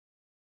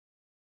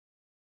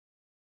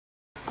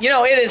You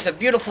know, it is a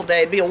beautiful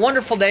day. It'd be a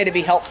wonderful day to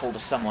be helpful to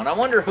someone. I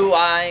wonder who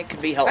I could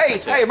be helpful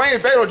to. Hey, my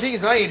name's Babbler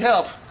Jenkins, and I need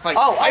help. Like,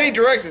 I need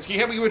directions. Can you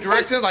help me with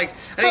directions? Like,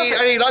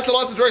 I need lots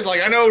and directions.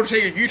 Like, I know to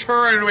take a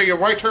U-turn, and make a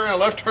right turn, and a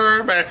left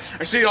turn, but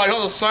I see like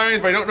all the signs,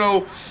 but I don't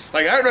know.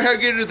 Like, I don't know how to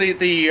get into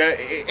the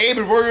Abe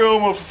and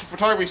Volume of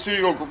Photography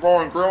Studio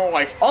Bar and Grill.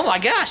 Like, oh my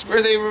gosh,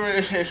 where's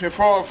the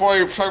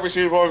Photography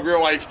Studio Bar and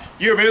Grill? Like,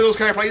 you ever been to those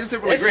kind of places? They're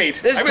really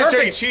great. I've been to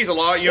Chuck E. Cheese a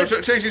lot. You know,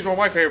 Chuck E. Cheese is one of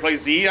my favorite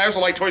places to eat. I also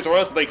like Toys R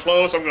Us, but they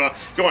closed, so I'm gonna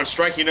go on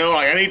strike. You know,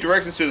 like I need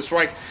directions to the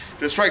strike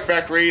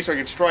factory so I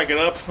can strike it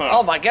up.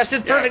 Oh my gosh, this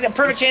is perfect. A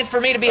perfect chance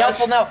for me to be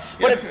helpful now.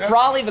 What if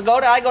Raleigh,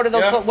 Vagoda? I go to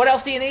those. What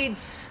else do you need?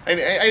 I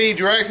need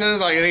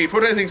directions. Like I need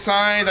protesting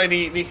signs. I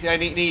need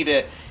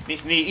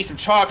eat some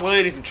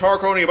chocolate. Need some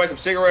charcoal. I need to buy some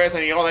cigarettes.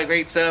 I need all that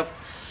great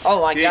stuff. Oh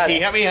my God! Can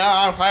you help me?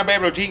 I'm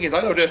Babbler Jenkins.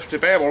 I know to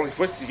babble.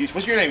 What's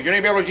your name? Your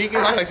name Babbler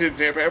Jenkins? I like to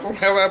babble.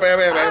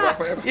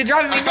 You're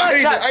driving me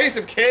nuts. I need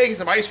some cake,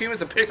 some ice cream, and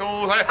some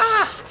pickles.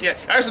 I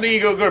also need to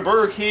go to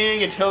Burger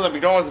King and tell them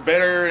McDonald's is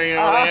better. You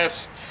know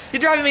that.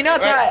 You're driving me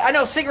nuts. I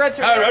know cigarettes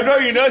are... I'm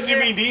driving you nuts. You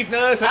mean these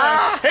nuts?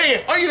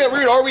 Hey, aren't you that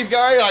weird Arby's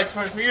guy? Like,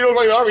 you look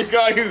like the Arby's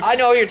guy who... I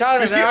know what you're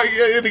talking about.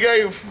 The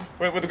guy who,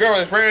 with the girl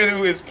that's ran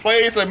into his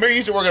place. Like, maybe he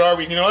used to work at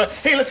Arby's, you know what?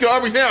 Hey, let's get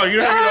Arby's now. You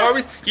know how to get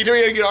Arby's? You know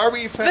how to get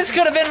Arby's? This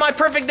could have been my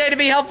perfect day to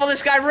be helpful.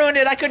 This guy ruined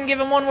it. I couldn't give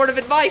him one word of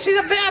advice. He's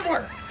a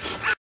babbler.